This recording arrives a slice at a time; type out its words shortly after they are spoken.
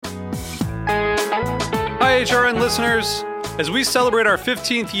HRN listeners. As we celebrate our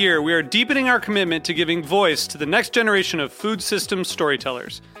 15th year, we are deepening our commitment to giving voice to the next generation of food systems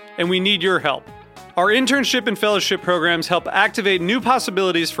storytellers, and we need your help. Our internship and fellowship programs help activate new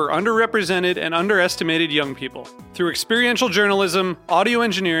possibilities for underrepresented and underestimated young people through experiential journalism, audio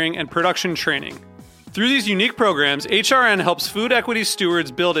engineering, and production training. Through these unique programs, HRN helps food equity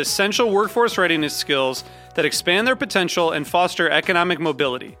stewards build essential workforce readiness skills that expand their potential and foster economic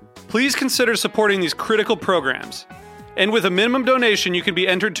mobility. Please consider supporting these critical programs. And with a minimum donation, you can be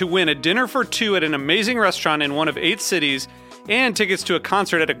entered to win a dinner for two at an amazing restaurant in one of 8 cities and tickets to a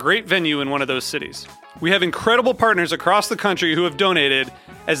concert at a great venue in one of those cities. We have incredible partners across the country who have donated,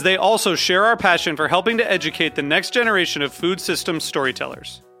 as they also share our passion for helping to educate the next generation of food systems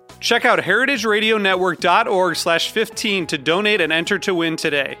storytellers. Check out heritageradionetwork.org/15 to donate and enter to win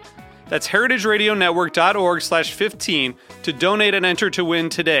today. That's heritageradionetwork.org/15 to donate and enter to win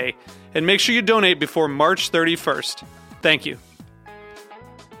today. And make sure you donate before March 31st. Thank you.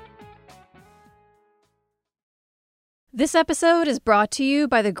 This episode is brought to you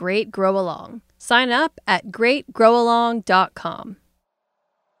by The Great Grow Along. Sign up at greatgrowalong.com.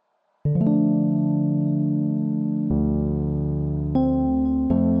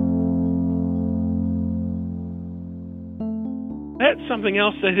 That's something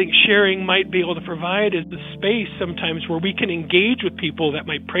else I think sharing might be able to provide, is the space sometimes where we can engage with people that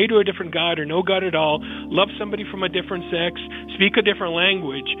might pray to a different God or no God at all, love somebody from a different sex, speak a different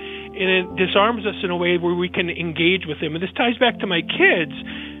language, and it disarms us in a way where we can engage with them. And this ties back to my kids,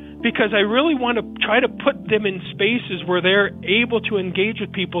 because I really want to try to put them in spaces where they're able to engage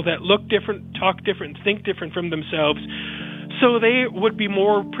with people that look different, talk different, think different from themselves, so they would be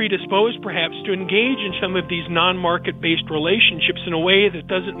more predisposed, perhaps, to engage in some of these non-market-based relationships in a way that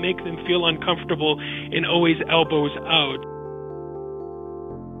doesn't make them feel uncomfortable and always elbows out.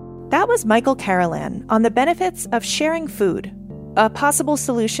 That was Michael Carolan on the benefits of sharing food, a possible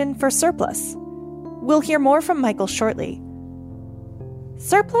solution for surplus. We'll hear more from Michael shortly.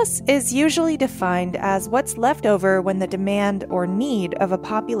 Surplus is usually defined as what's left over when the demand or need of a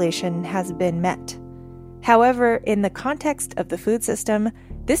population has been met. However, in the context of the food system,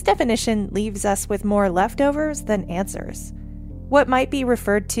 this definition leaves us with more leftovers than answers. What might be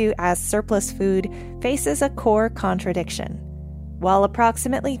referred to as surplus food faces a core contradiction. While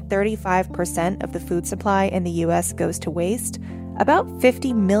approximately 35% of the food supply in the U.S. goes to waste, about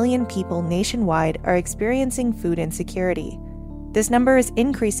 50 million people nationwide are experiencing food insecurity. This number is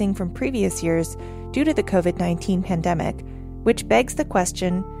increasing from previous years due to the COVID-19 pandemic, which begs the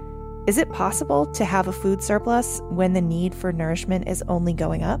question, is it possible to have a food surplus when the need for nourishment is only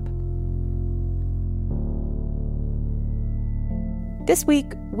going up? This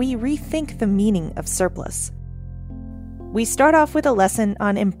week, we rethink the meaning of surplus. We start off with a lesson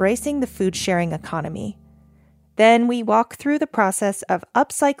on embracing the food sharing economy. Then we walk through the process of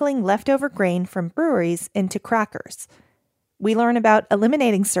upcycling leftover grain from breweries into crackers. We learn about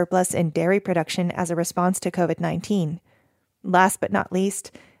eliminating surplus in dairy production as a response to COVID-19. Last but not least,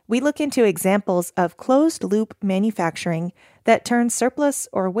 we look into examples of closed-loop manufacturing that turns surplus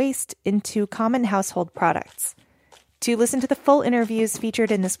or waste into common household products. To listen to the full interviews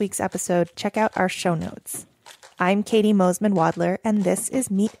featured in this week's episode, check out our show notes. I'm Katie Mosman-Wadler, and this is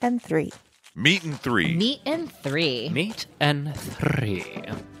Meat and Three. Meat and Three. Meat and Three. Meat and Three.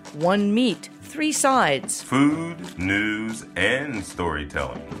 One meat, 3 sides. Food, news, and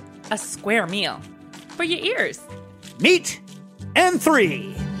storytelling. A square meal. For your ears. Meat and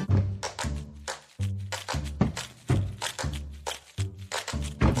Three.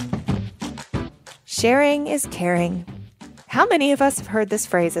 Sharing is caring. How many of us have heard this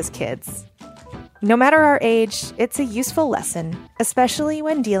phrase as kids? No matter our age, it's a useful lesson, especially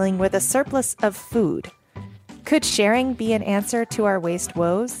when dealing with a surplus of food. Could sharing be an answer to our waste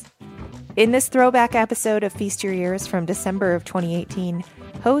woes? In this throwback episode of Feast Your Ears from December of 2018,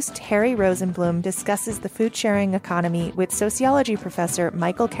 host Harry Rosenblum discusses the food sharing economy with sociology professor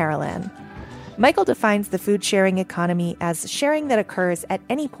Michael Carolan. Michael defines the food sharing economy as sharing that occurs at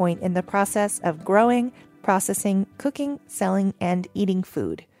any point in the process of growing, processing, cooking, selling, and eating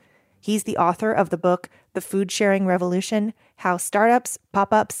food. He's the author of the book, The Food Sharing Revolution: How Startups,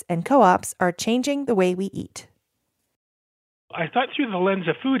 Pop-ups, and Co-ops Are Changing the Way We Eat. I thought through the lens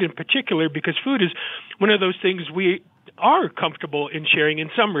of food in particular, because food is one of those things we are comfortable in sharing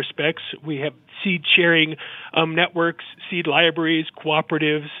in some respects. We have seed sharing networks, seed libraries,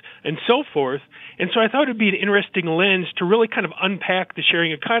 cooperatives, and so forth. And so I thought it would be an interesting lens to really kind of unpack the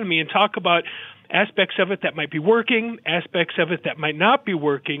sharing economy and talk about aspects of it that might be working, aspects of it that might not be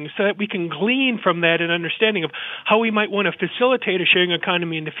working, so that we can glean from that an understanding of how we might want to facilitate a sharing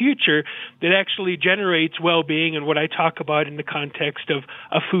economy in the future that actually generates well-being and what I talk about in the context of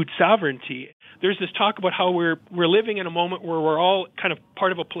food sovereignty. There's this talk about how we're living in a moment where we're all kind of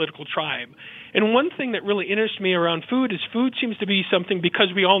part of a political tribe. And one thing that really interests me around food is food seems to be something, because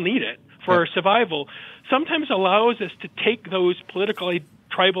we all need it for our survival, sometimes allows us to take those political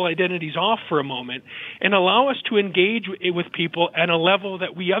tribal identities off for a moment and allow us to engage with people at a level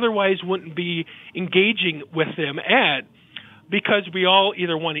that we otherwise wouldn't be engaging with them at, because we all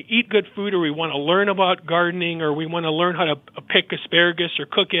either want to eat good food or we want to learn about gardening or we want to learn how to pick asparagus or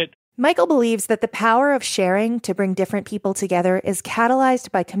cook it. Michael believes that the power of sharing to bring different people together is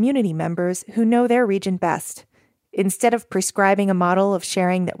catalyzed by community members who know their region best. Instead of prescribing a model of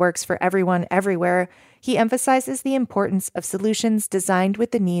sharing that works for everyone everywhere, he emphasizes the importance of solutions designed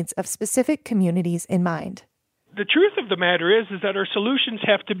with the needs of specific communities in mind. The truth of the matter is that our solutions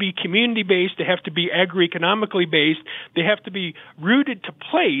have to be community-based, they have to be agroeconomically based, they have to be rooted to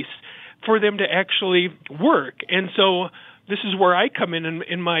place for them to actually work. And so this is where I come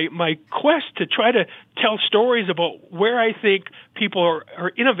in my quest to try to tell stories about where I think people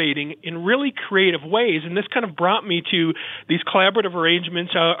are innovating in really creative ways. And this kind of brought me to these collaborative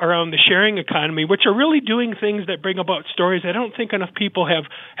arrangements around the sharing economy, which are really doing things that bring about stories I don't think enough people have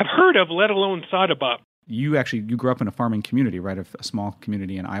heard of, let alone thought about. You grew up in a farming community, right? A small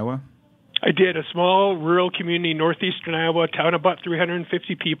community in Iowa? I did. A small rural community in northeastern Iowa, a town of about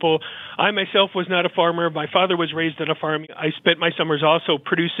 350 people. I myself was not a farmer. My father was raised on a farm. I spent my summers also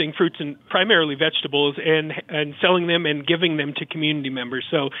producing fruits and primarily vegetables and selling them and giving them to community members.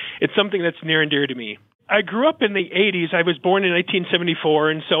 So it's something that's near and dear to me. I grew up in the 80s. I was born in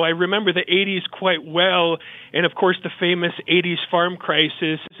 1974, and so I remember the 80s quite well, and of course the famous 80s farm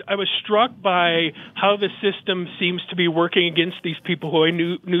crisis. I was struck by how the system seems to be working against these people who I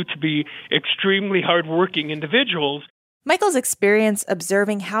knew to be extremely hardworking individuals. Michael's experience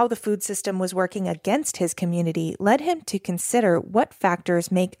observing how the food system was working against his community led him to consider what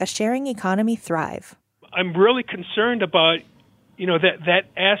factors make a sharing economy thrive. I'm really concerned about that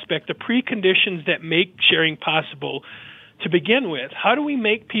aspect, the preconditions that make sharing possible to begin with. How do we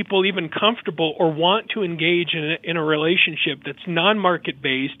make people even comfortable or want to engage in a relationship that's non-market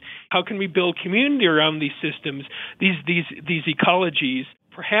based? How can we build community around these systems, these ecologies?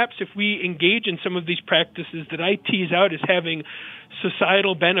 Perhaps if we engage in some of these practices that I tease out as having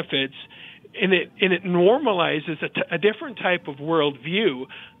societal benefits, and it normalizes a different type of worldview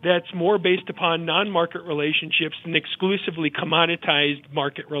that's more based upon non-market relationships than exclusively commoditized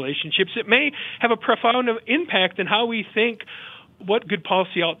market relationships, it may have a profound impact on how we think what good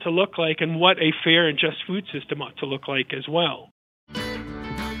policy ought to look like and what a fair and just food system ought to look like as well.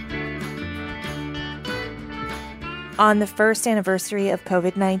 On the first anniversary of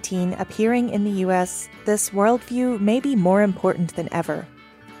COVID-19 appearing in the U.S., this worldview may be more important than ever.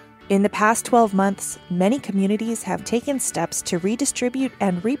 In the past 12 months, many communities have taken steps to redistribute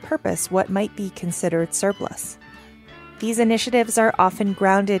and repurpose what might be considered surplus. These initiatives are often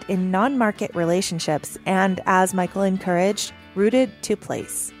grounded in non-market relationships and, as Michael encouraged, rooted to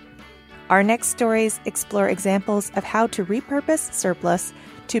place. Our next stories explore examples of how to repurpose surplus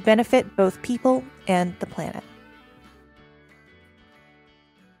to benefit both people and the planet.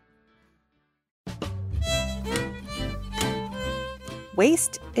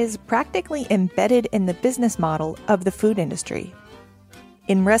 Waste is practically embedded in the business model of the food industry.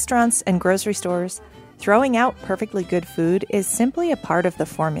 In restaurants and grocery stores, throwing out perfectly good food is simply a part of the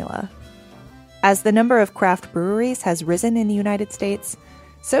formula. As the number of craft breweries has risen in the United States,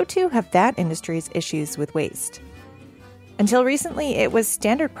 so too have that industry's issues with waste. Until recently, it was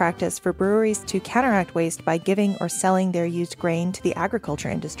standard practice for breweries to counteract waste by giving or selling their used grain to the agriculture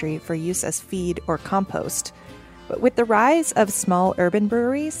industry for use as feed or compost. But with the rise of small urban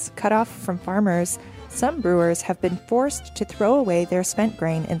breweries cut off from farmers, some brewers have been forced to throw away their spent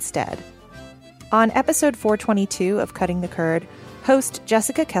grain instead. On episode 422 of Cutting the Curd, host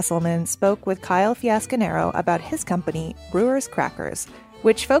Jessica Kesselman spoke with Kyle Fiasconero about his company, Brewers Crackers,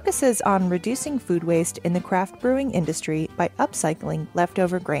 which focuses on reducing food waste in the craft brewing industry by upcycling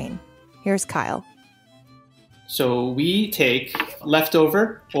leftover grain. Here's Kyle. So we take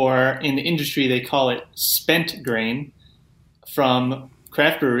leftover, or in the industry they call it spent grain, from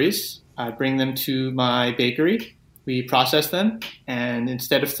craft breweries. I bring them to my bakery, we process them, and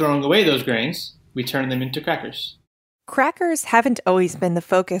instead of throwing away those grains, we turn them into crackers. Crackers haven't always been the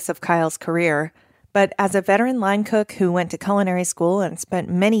focus of Kyle's career, but as a veteran line cook who went to culinary school and spent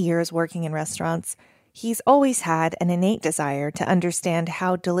many years working in restaurants, he's always had an innate desire to understand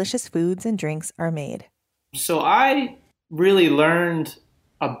how delicious foods and drinks are made. So I really learned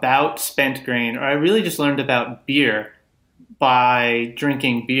about spent grain, or I really just learned about beer by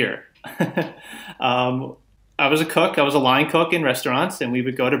drinking beer. I was a cook. I was a line cook in restaurants, and we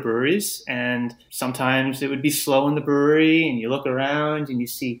would go to breweries, and sometimes it would be slow in the brewery, and you look around and you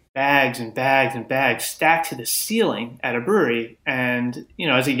see bags and bags and bags stacked to the ceiling at a brewery. And,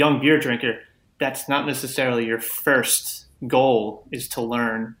 as a young beer drinker, that's not necessarily your first goal, is to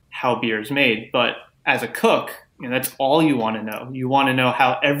learn how beer is made. But as a cook, that's all you want to know. You want to know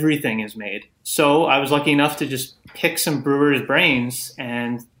how everything is made. So I was lucky enough to just pick some brewers' brains,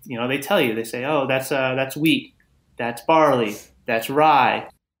 and they tell you, they say, oh, that's wheat, that's barley, that's rye.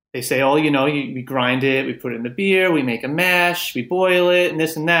 They say, oh, we grind it, we put it in the beer, we make a mash, we boil it, and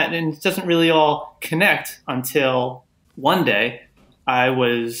this and that. And it doesn't really all connect until one day I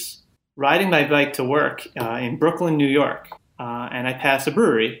was riding my bike to work in Brooklyn, New York, and I passed a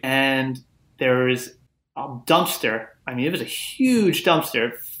brewery, and there was a dumpster. I mean, it was a huge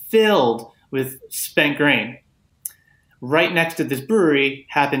dumpster filled with spent grain. Right next to this brewery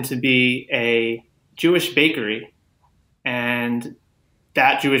happened to be a Jewish bakery, and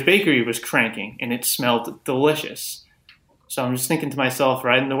that Jewish bakery was cranking, and it smelled delicious. So I'm just thinking to myself,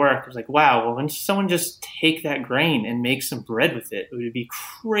 riding to work, I was like, wow, well, when someone just take that grain and make some bread with it, it would be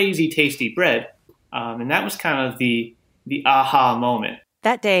crazy tasty bread. And that was kind of the aha moment.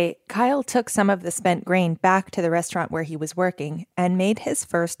 That day, Kyle took some of the spent grain back to the restaurant where he was working and made his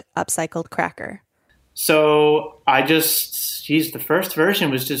first upcycled cracker. So the first version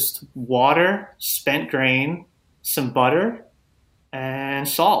was just water, spent grain, some butter, and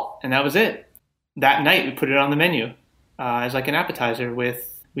salt. And that was it. That night, we put it on the menu as like an appetizer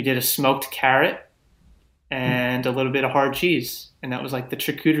we did a smoked carrot and a little bit of hard cheese. And that was like the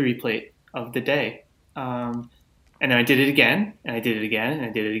charcuterie plate of the day. And then I did it again, and I did it again, and I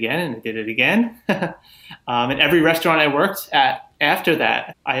did it again, and I did it again. And every restaurant I worked at after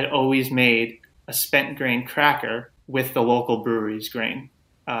that, I had always made a spent grain cracker with the local brewery's grain,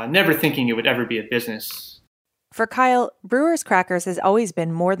 never thinking it would ever be a business. For Kyle, Brewer's Crackers has always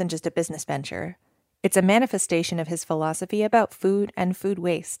been more than just a business venture. It's a manifestation of his philosophy about food and food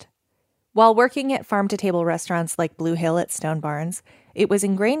waste. While working at farm-to-table restaurants like Blue Hill at Stone Barns, it was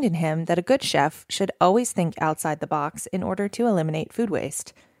ingrained in him that a good chef should always think outside the box in order to eliminate food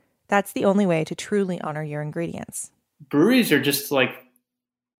waste. That's the only way to truly honor your ingredients. Breweries are just like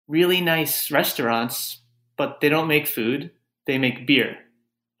really nice restaurants, but they don't make food. They make beer.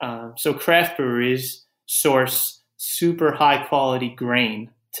 So craft breweries source super high-quality grain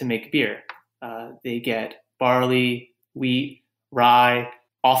to make beer. They get barley, wheat, rye,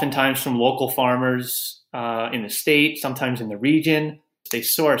 oftentimes from local farmers in the state, sometimes in the region. They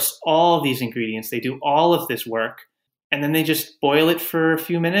source all of these ingredients. They do all of this work, and then they just boil it for a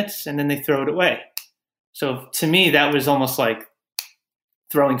few minutes, and then they throw it away. So to me, that was almost like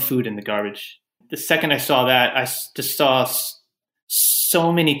throwing food in the garbage. The second I saw that, I just saw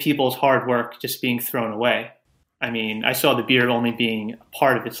so many people's hard work just being thrown away. I mean, I saw the beer only being a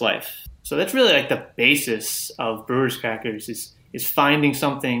part of its life. So that's really like the basis of Brewer's Crackers is finding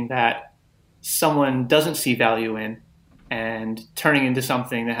something that someone doesn't see value in and turning into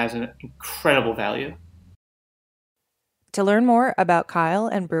something that has an incredible value. To learn more about Kyle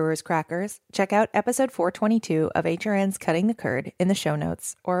and Brewer's Crackers, check out episode 422 of HRN's Cutting the Curd in the show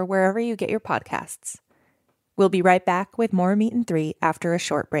notes or wherever you get your podcasts. We'll be right back with more Meat and Three after a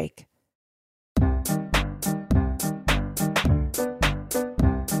short break.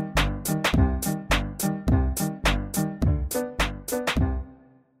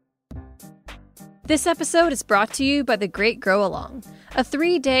 This episode is brought to you by The Great Grow Along, a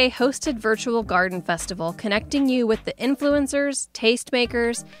 3-day hosted virtual garden festival connecting you with the influencers,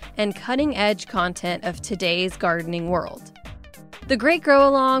 tastemakers, and cutting-edge content of today's gardening world. The Great Grow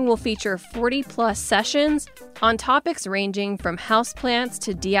Along will feature 40-plus sessions on topics ranging from houseplants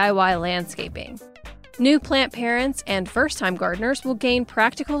to DIY landscaping. New plant parents and first-time gardeners will gain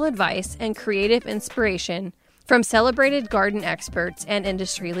practical advice and creative inspiration from celebrated garden experts and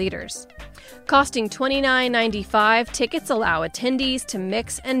industry leaders. Costing $29.95, tickets allow attendees to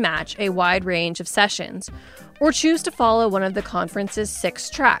mix and match a wide range of sessions, or choose to follow one of the conference's 6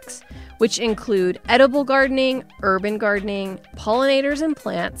 tracks, which include edible gardening, urban gardening, pollinators and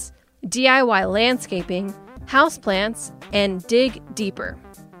plants, DIY landscaping, houseplants, and dig deeper.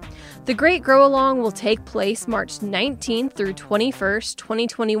 The Great Grow Along will take place March 19th through 21st,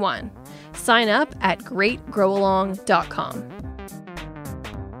 2021. Sign up at greatgrowalong.com.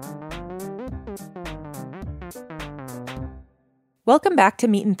 Welcome back to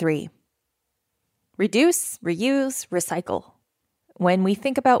Meat and Three. Reduce, reuse, recycle. When we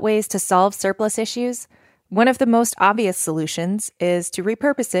think about ways to solve surplus issues, one of the most obvious solutions is to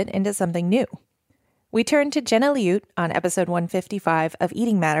repurpose it into something new. We turn to Jenna Liut on episode 155 of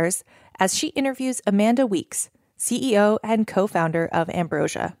Eating Matters as she interviews Amanda Weeks, CEO and co-founder of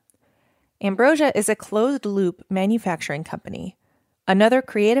Ambrosia. Ambrosia is a closed-loop manufacturing company, another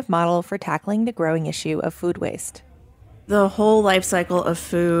creative model for tackling the growing issue of food waste. The whole life cycle of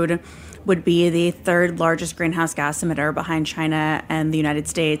food would be the third largest greenhouse gas emitter behind China and the United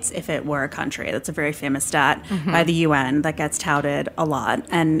States if it were a country. That's a very famous stat by the UN that gets touted a lot.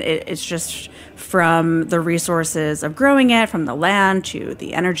 And it's just from the resources of growing it, from the land to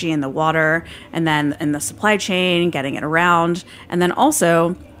the energy and the water, and then in the supply chain, getting it around, and then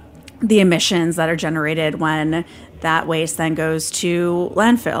also the emissions that are generated when that waste then goes to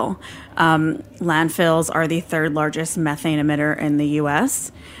landfill. Landfills are the third largest methane emitter in the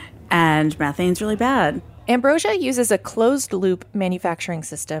U.S., and methane's really bad. Ambrosia uses a closed-loop manufacturing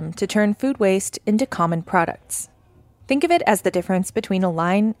system to turn food waste into common products. Think of it as the difference between a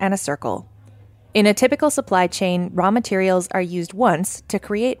line and a circle. In a typical supply chain, raw materials are used once to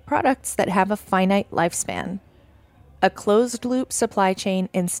create products that have a finite lifespan. A closed-loop supply chain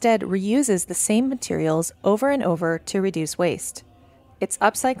instead reuses the same materials over and over to reduce waste. It's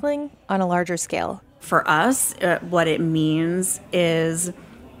upcycling on a larger scale. For us, what it means is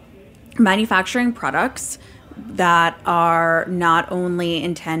manufacturing products that are not only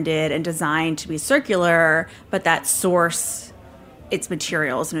intended and designed to be circular, but that source its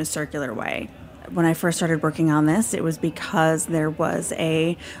materials in a circular way. When I first started working on this, it was because there was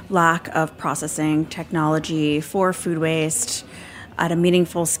a lack of processing technology for food waste at a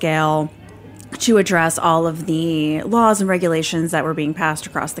meaningful scale to address all of the laws and regulations that were being passed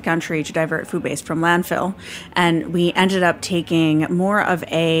across the country to divert food waste from landfill. And we ended up taking more of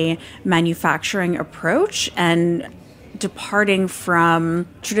a manufacturing approach and departing from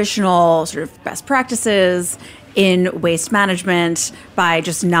traditional sort of best practices in waste management by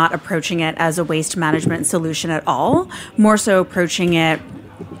just not approaching it as a waste management solution at all, more so approaching it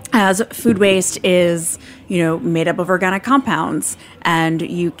as food waste is, made up of organic compounds, and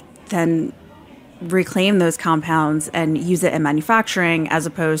you then reclaim those compounds and use it in manufacturing as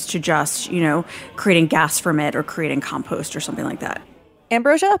opposed to just, creating gas from it or creating compost or something like that.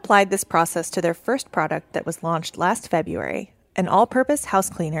 Ambrosia applied this process to their first product that was launched last February, an all-purpose house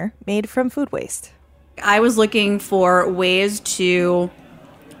cleaner made from food waste. I was looking for ways to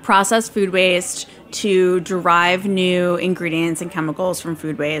process food waste, to derive new ingredients and chemicals from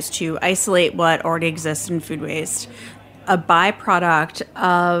food waste, to isolate what already exists in food waste. A byproduct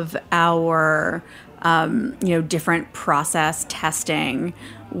of our, different process testing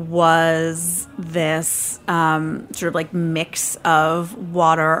was this sort of like mix of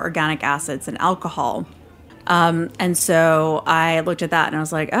water, organic acids, and alcohol. And so I looked at that and I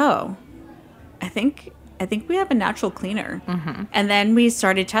was like, oh, I think we have a natural cleaner. Mm-hmm. And then we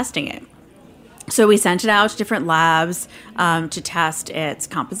started testing it. So we sent it out to different labs to test its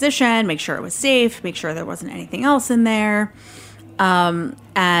composition, make sure it was safe, make sure there wasn't anything else in there.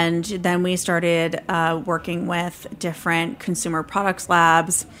 And then we started working with different consumer products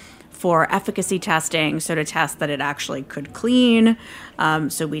labs for efficacy testing, so to test that it actually could clean.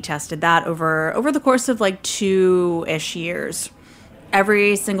 So we tested that over the course of like 2-ish years.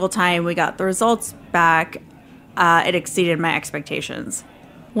 Every single time we got the results back, it exceeded my expectations.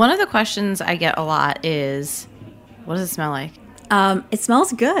 One of the questions I get a lot is, what does it smell like? It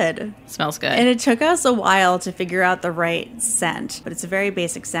smells good. Smells good. And it took us a while to figure out the right scent, but it's a very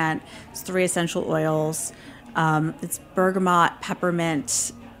basic scent. It's 3 essential oils. It's bergamot,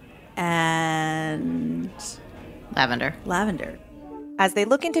 peppermint, and lavender. As they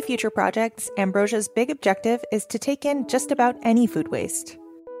look into future projects, Ambrosia's big objective is to take in just about any food waste.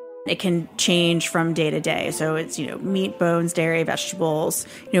 It can change from day to day. So it's, meat, bones, dairy, vegetables,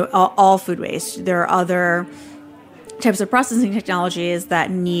 all food waste. There are other types of processing technologies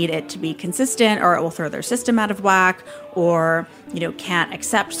that need it to be consistent, or it will throw their system out of whack, or, can't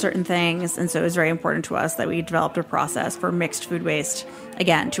accept certain things. And so it was very important to us that we developed a process for mixed food waste,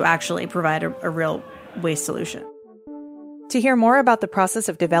 again, to actually provide a real waste solution. To hear more about the process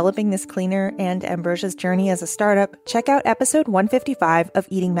of developing this cleaner and Ambrosia's journey as a startup, check out episode 155 of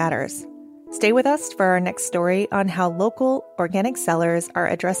Eating Matters. Stay with us for our next story on how local organic sellers are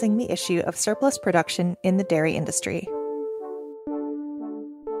addressing the issue of surplus production in the dairy industry.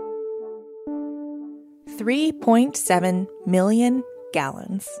 3.7 million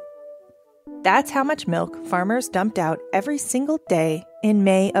gallons. That's how much milk farmers dumped out every single day in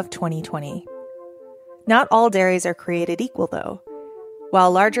May of 2020. Not all dairies are created equal, though.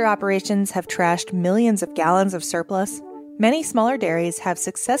 While larger operations have trashed millions of gallons of surplus, many smaller dairies have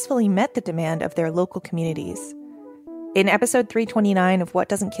successfully met the demand of their local communities. In episode 329 of What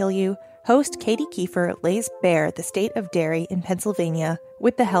Doesn't Kill You, host Katie Kiefer lays bare the state of dairy in Pennsylvania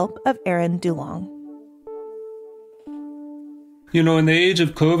with the help of Aaron Dulong. You know, in the age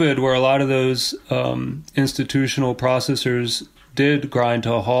of COVID, where a lot of those institutional processors did grind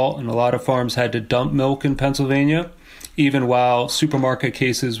to a halt and a lot of farms had to dump milk in Pennsylvania, even while supermarket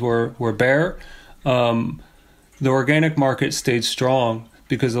cases were bare, the organic market stayed strong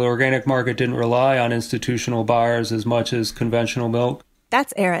because the organic market didn't rely on institutional buyers as much as conventional milk.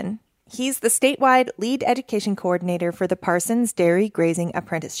 That's Aaron. He's the statewide lead education coordinator for the Parsons Dairy Grazing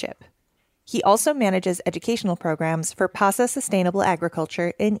Apprenticeship. He also manages educational programs for PASA Sustainable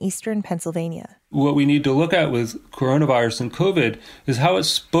Agriculture in eastern Pennsylvania. What we need to look at with coronavirus and COVID is how it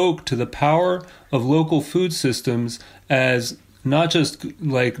spoke to the power of local food systems as not just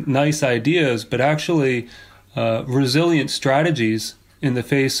like nice ideas, but actually resilient strategies in the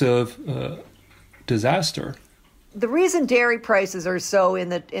face of disaster. The reason dairy prices are so in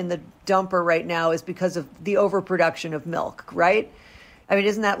the dumper right now is because of the overproduction of milk, right? I mean,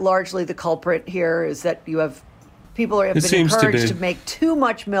 isn't that largely the culprit here? Is that you have people have been encouraged to make too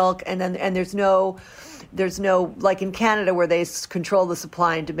much milk, and there's no like in Canada where they control the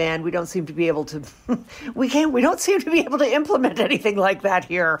supply and demand. We don't seem to be able to we don't seem to be able to implement anything like that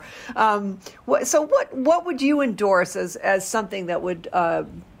here. So what would you endorse as something that would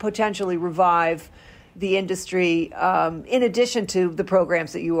potentially revive the industry in addition to the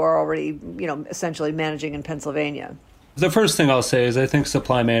programs that you are already essentially managing in Pennsylvania? The first thing I'll say is I think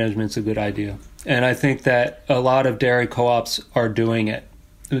supply management's a good idea. And I think that a lot of dairy co-ops are doing it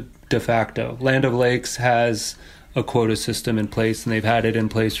de facto. Land O'Lakes has a quota system in place, and they've had it in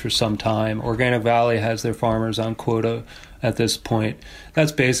place for some time. Organic Valley has their farmers on quota at this point.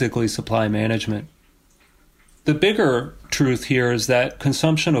 That's basically supply management. The bigger truth here is that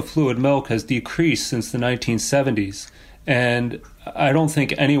consumption of fluid milk has decreased since the 1970s, and I don't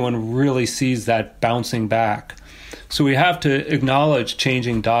think anyone really sees that bouncing back. So we have to acknowledge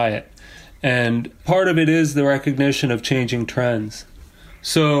changing diet. And part of it is the recognition of changing trends.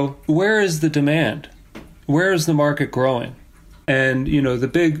 So where is the demand? Where is the market growing? And,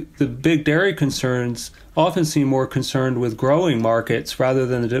 the big dairy concerns often seem more concerned with growing markets rather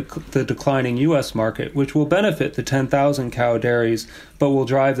than the declining U.S. market, which will benefit the 10,000 cow dairies, but will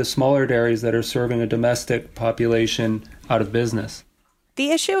drive the smaller dairies that are serving a domestic population out of business.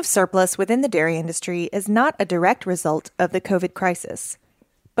 The issue of surplus within the dairy industry is not a direct result of the COVID crisis.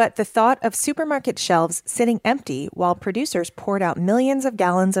 But the thought of supermarket shelves sitting empty while producers poured out millions of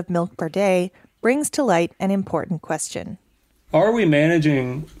gallons of milk per day brings to light an important question. Are we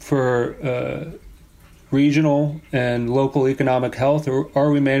managing for regional and local economic health, or are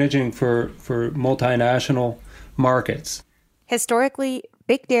we managing for multinational markets? Historically,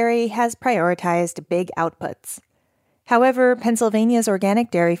 big dairy has prioritized big outputs. However, Pennsylvania's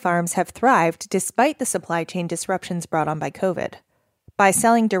organic dairy farms have thrived despite the supply chain disruptions brought on by COVID. By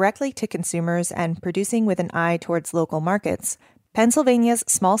selling directly to consumers and producing with an eye towards local markets, Pennsylvania's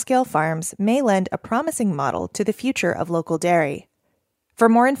small-scale farms may lend a promising model to the future of local dairy. For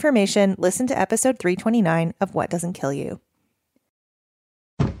more information, listen to episode 329 of What Doesn't Kill You.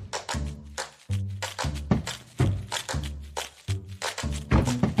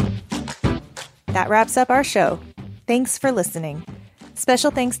 That wraps up our show. Thanks for listening. Special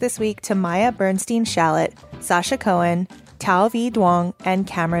thanks this week to Maya Bernstein-Shallett, Sasha Cohen, Tao V. Duong, and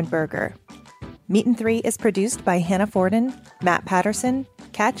Cameron Berger. Meat and Three is produced by Hannah Forden, Matt Patterson,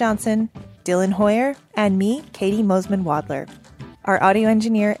 Kat Johnson, Dylan Hoyer, and me, Katie Mosman-Wadler. Our audio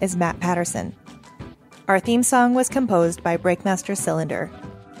engineer is Matt Patterson. Our theme song was composed by Breakmaster Cylinder.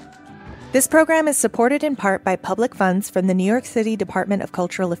 This program is supported in part by public funds from the New York City Department of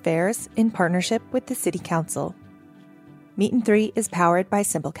Cultural Affairs in partnership with the City Council. Meat and Three is powered by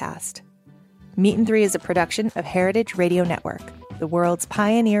Simplecast. Meat and Three is a production of Heritage Radio Network, the world's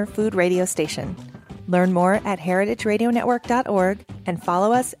pioneer food radio station. Learn more at heritageradionetwork.org and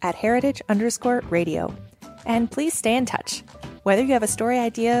follow us at heritage_radio. And please stay in touch. Whether you have a story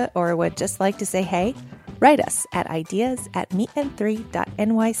idea or would just like to say hey, write us at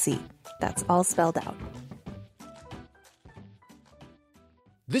ideas@meatand3.nyc. That's all spelled out.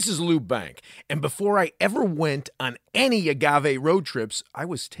 This is Lou Bank, and before I ever went on any agave road trips, I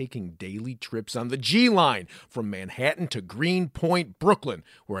was taking daily trips on the G Line from Manhattan to Greenpoint, Brooklyn,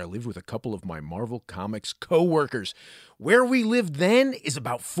 where I lived with a couple of my Marvel Comics co-workers. Where we lived then is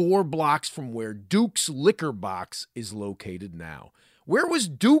about 4 blocks from where Duke's Liquor Box is located now. Where was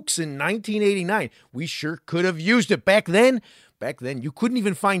Duke's in 1989? We sure could have used it back then. Back then, you couldn't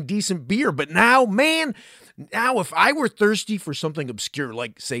even find decent beer. But now, man, now if I were thirsty for something obscure,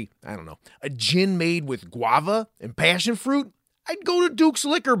 like, say, I don't know, a gin made with guava and passion fruit, I'd go to Duke's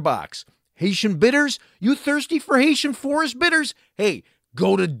Liquor Box. Haitian bitters? You thirsty for Haitian forest bitters? Hey,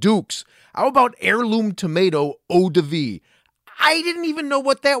 go to Duke's. How about heirloom tomato eau de vie? I didn't even know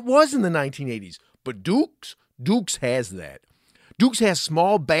what that was in the 1980s. But Duke's has that. Duke's has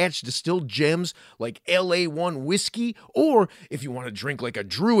small batch distilled gems like LA1 whiskey, or if you want to drink like a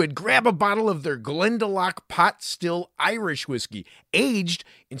druid, grab a bottle of their Glendalough pot still Irish whiskey, aged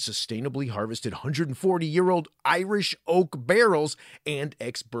in sustainably harvested 140-year-old Irish oak barrels and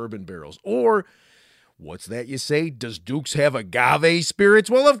ex-bourbon barrels. Or, what's that you say? Does Duke's have agave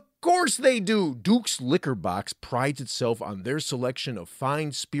spirits? Well, of course they do. Duke's Liquor Box prides itself on their selection of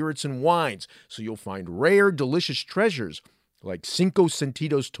fine spirits and wines, so you'll find rare, delicious treasures like Cinco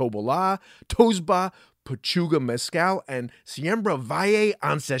Sentidos Tobola, Tosba, Pachuga Mezcal, and Siembra Valle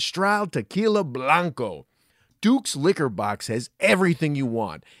Ancestral Tequila Blanco. Duke's Liquor Box has everything you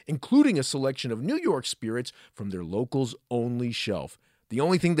want, including a selection of New York spirits from their locals only shelf. The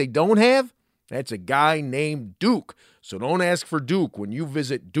only thing they don't have? That's a guy named Duke. So don't ask for Duke when you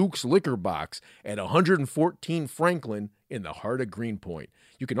visit Duke's Liquor Box at 114 Franklin in the heart of Greenpoint.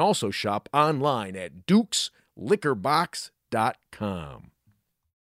 You can also shop online at dukesliquorbox.com.